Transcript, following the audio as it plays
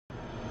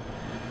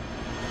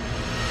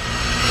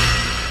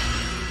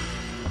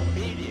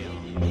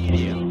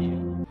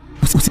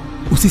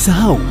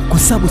Usisahau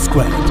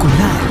kusubscribe,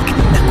 kulike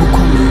na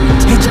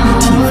kucomment.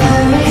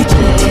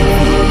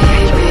 HOTELI.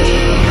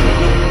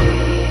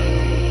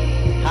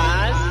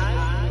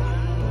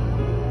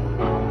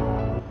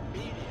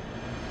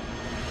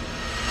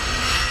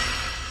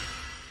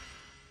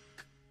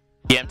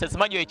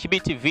 Mtazamaji wa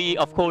HBTV,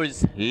 of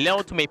course,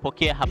 leo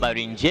tumeipokea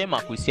habari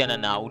njema kuhusiana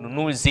na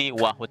ununuzi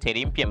wa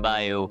hoteli mpya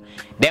ambayo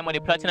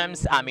Diamond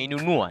Platnumz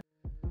ameinunua.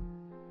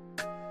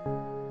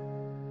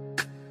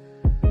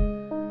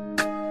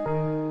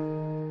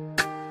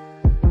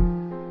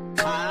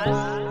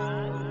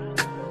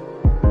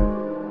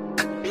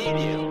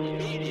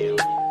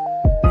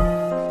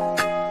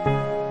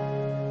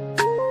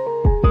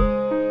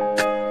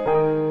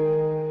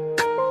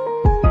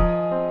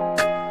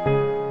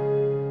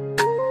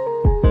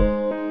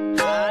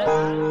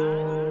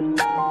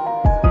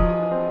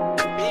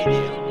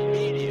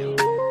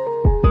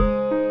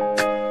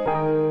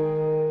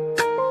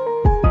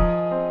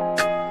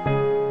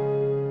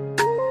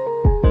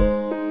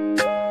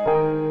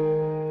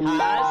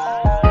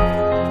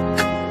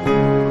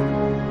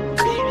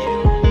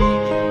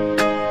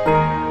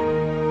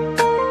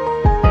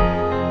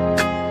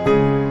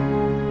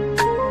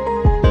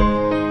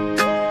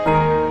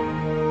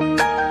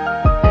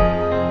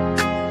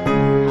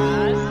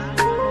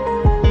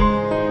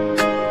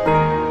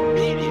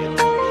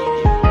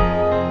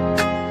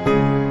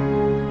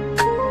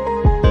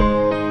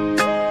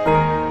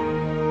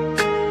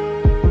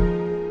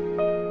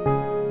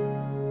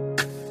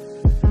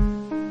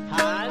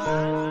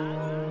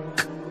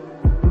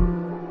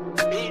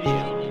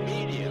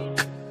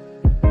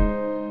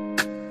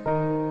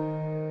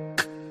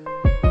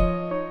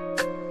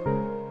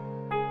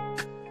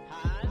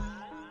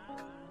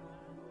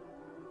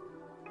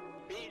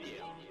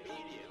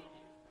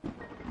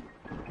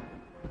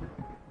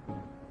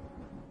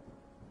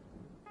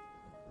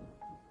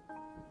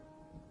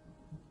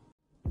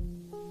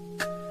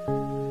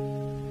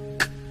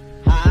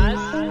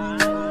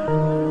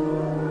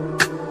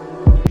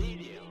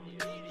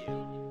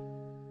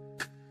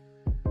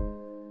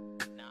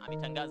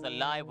 Ametangaza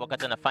live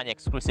wakati anafanya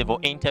exclusive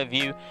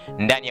interview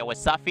ndani ya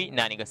Wasafi,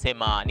 na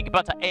nikasema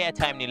nikipata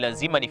airtime ni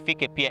lazima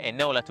nifike pia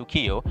eneo la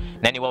tukio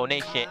na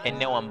niwaoneshe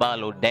eneo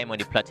ambalo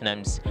Diamond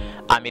Platnumz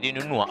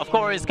amelinunua. Of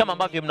course, kama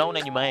ambavyo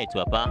mnaona nyuma yetu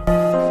hapa,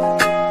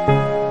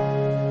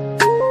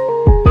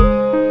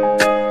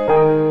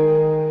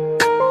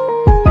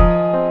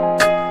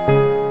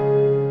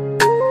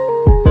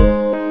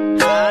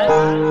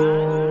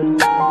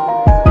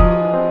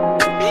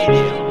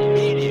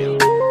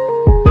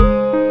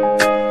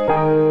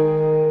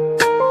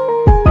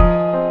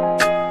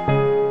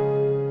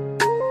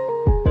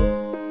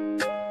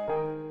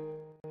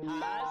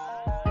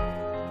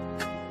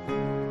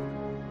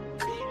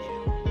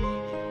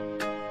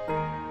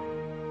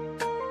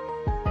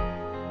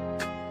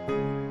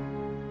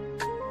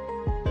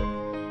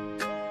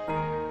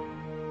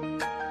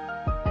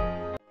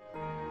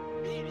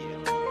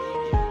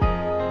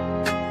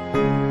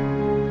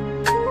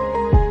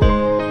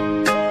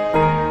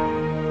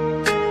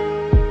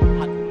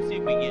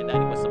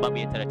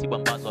 ya taratibu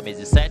ambazo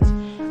wameziset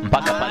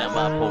mpaka pale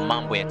ambapo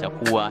mambo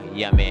yatakuwa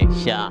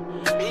yamesha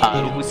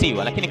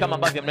ruhusiwa. Lakini kama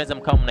ambavyo mnaweza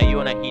mkao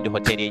mnaiona, hii ndio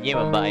hoteli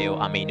yenyewe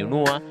ambayo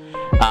ameinunua.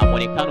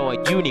 Muonekano wa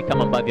juu ni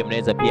kama ambavyo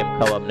mnaweza pia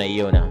mkawa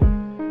mnaiona.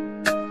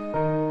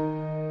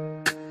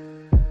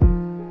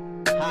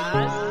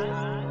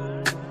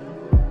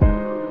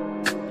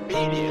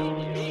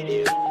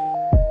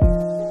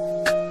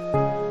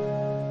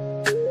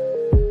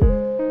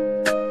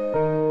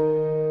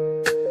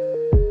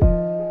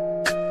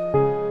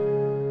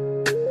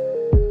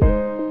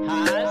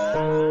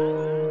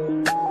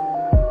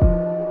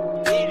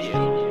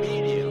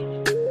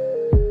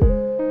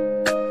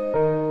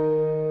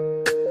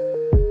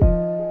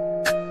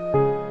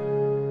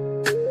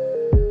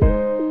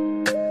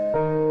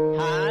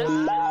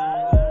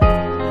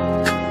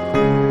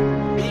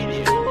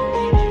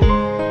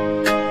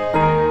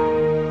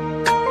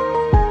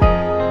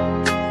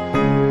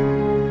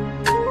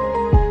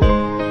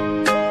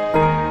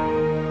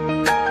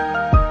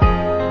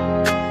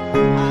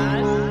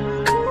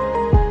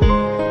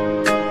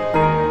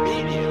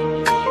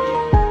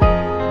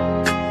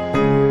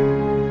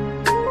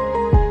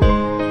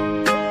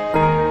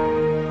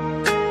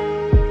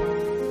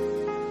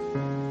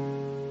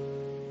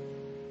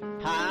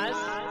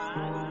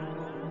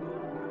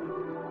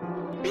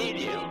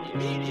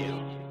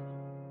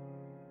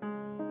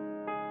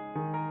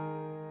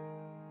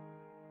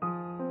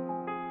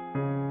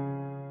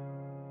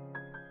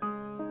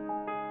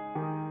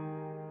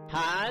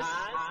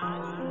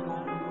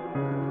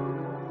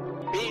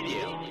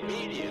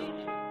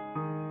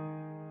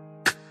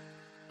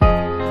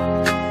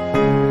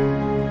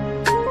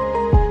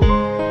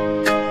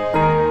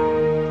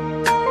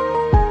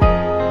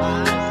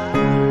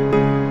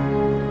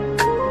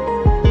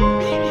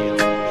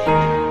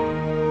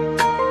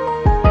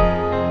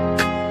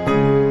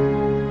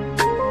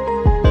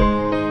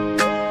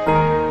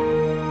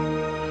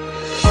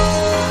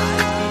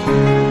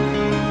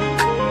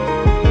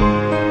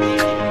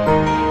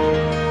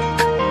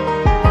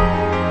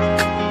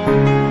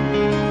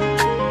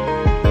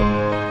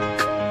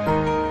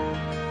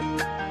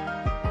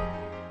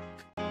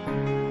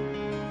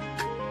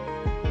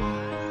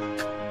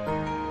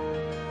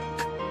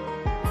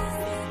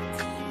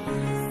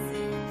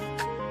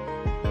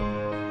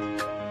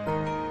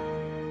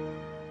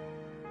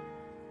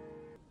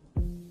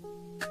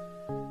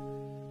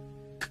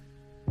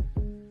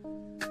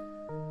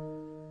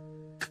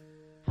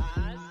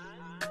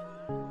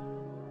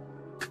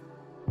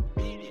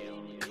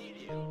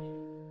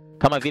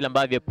 kama vile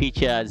ambavyo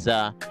picha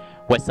za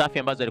Wasafi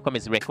ambazo alikuwa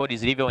amezirekodi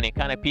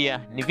zilivyoonekana pia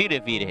ni vile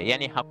vile.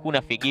 Yani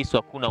hakuna figisu,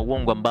 hakuna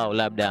uongo ambao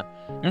labda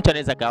mtu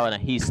anaweza kawa na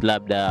hisi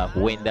labda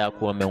huenda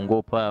kuwa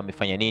ameongopa,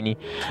 amefanya nini.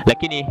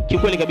 Lakini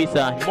kiukweli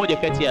kabisa ni moja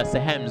kati ya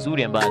sehemu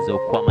nzuri ambazo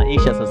kwa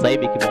maisha sasa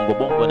hivi kibongo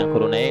bongo na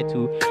corona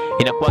yetu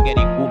inakuwa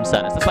ni ngumu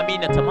sana. Sasa mimi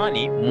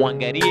natamani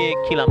muangalie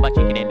kila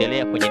ambacho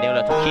kinaendelea kwenye eneo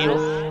la tukio.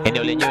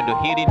 Eneo lenyewe ndio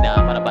hili, na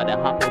mara baada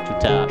hapo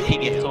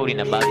tutapiga story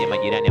na baadhi ya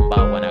majirani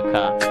ambao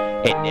wanakaa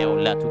eneo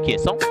la tukio.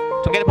 So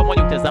tungeni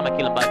pamoja kutazama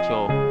kile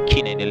ambacho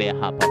kinaendelea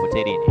hapa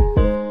hotelini.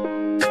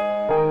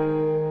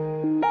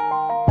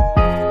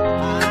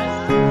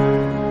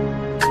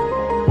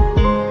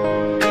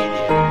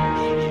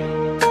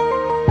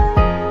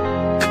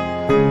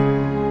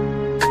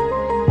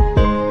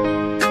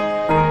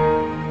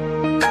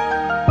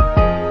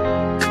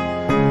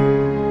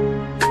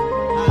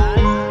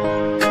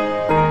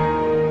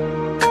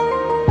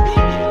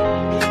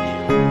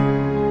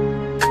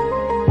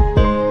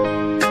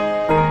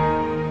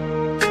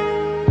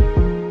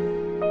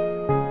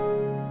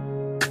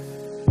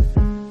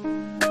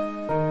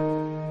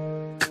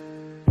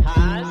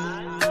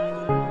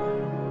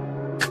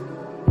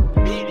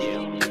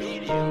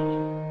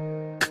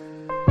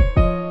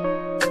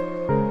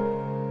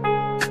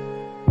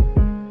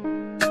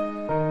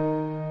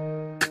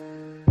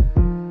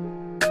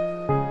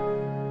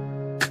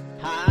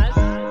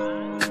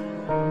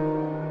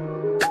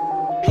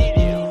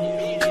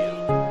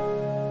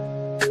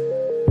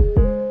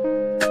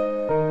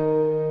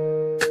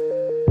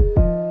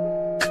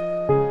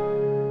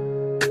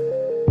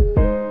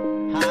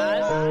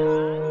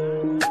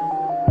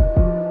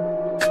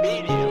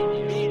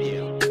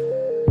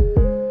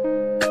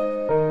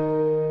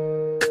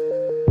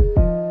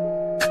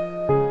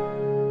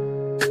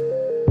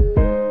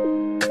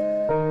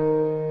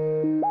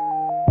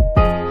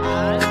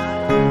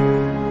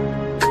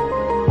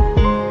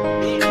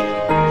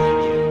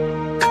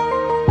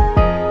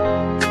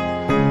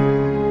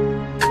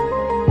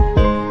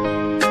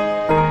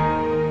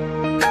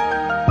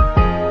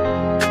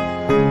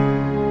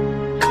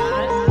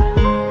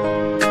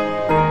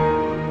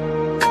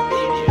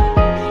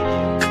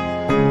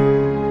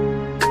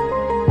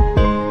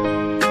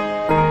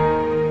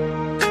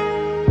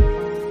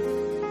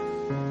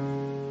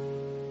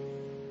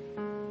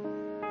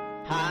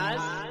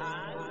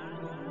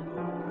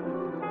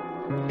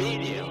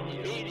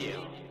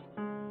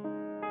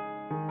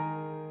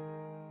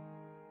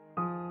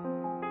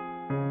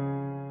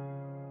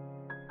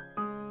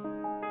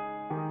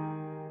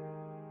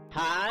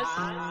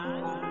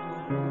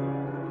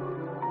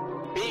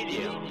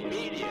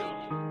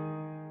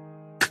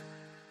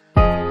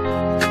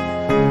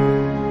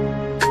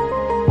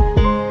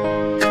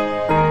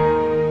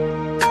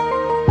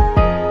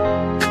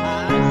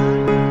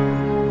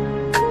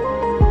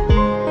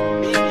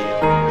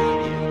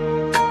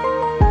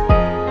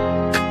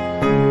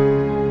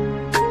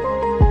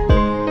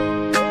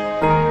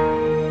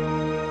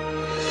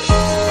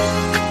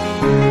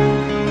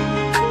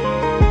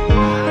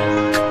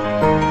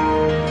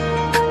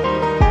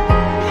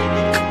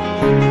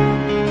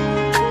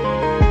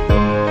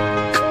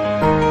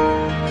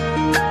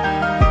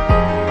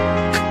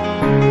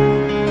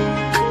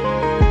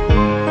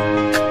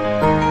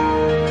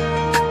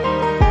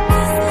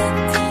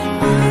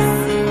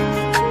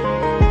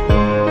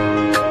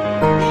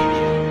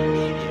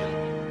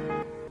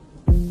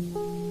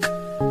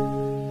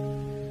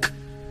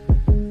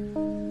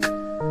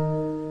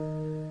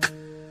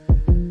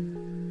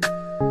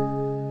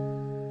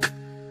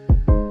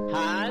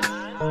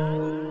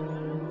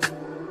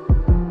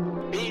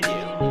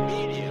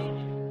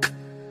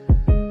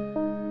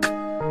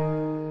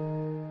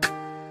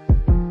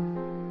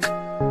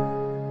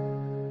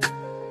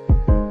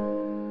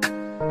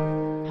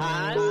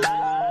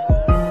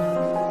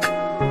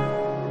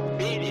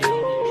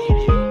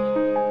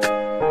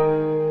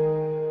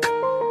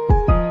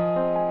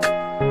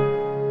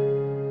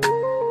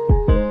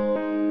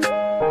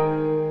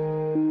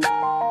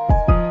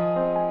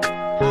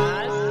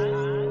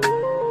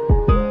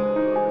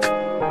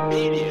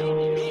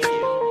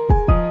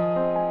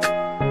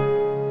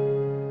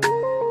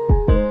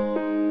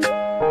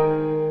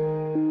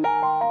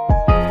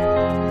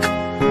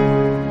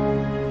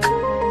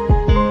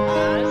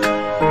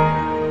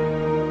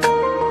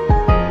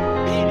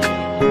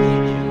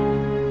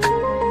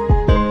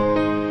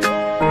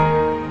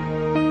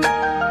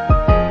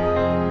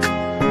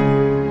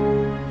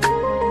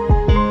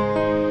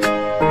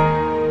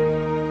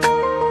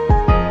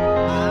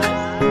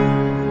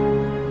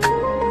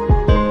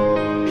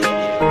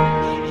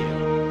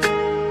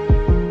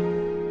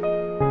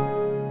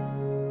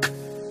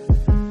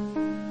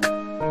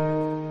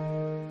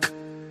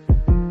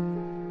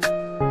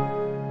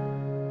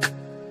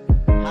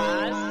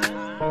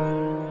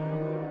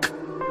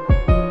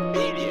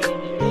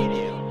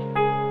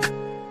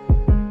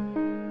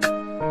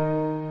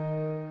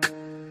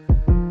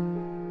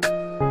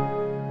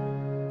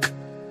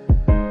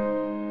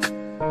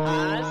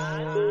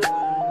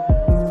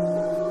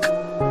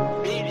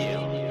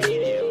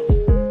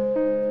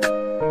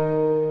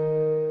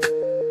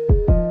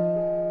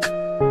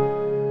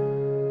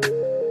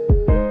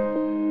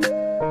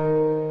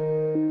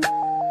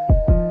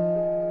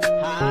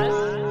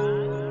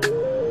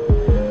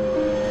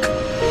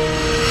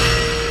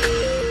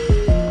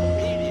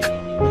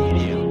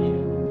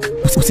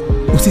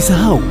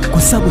 Usisahau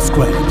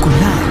kusubscribe,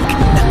 kulike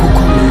na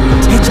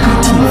kucomment.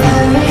 HOTeli.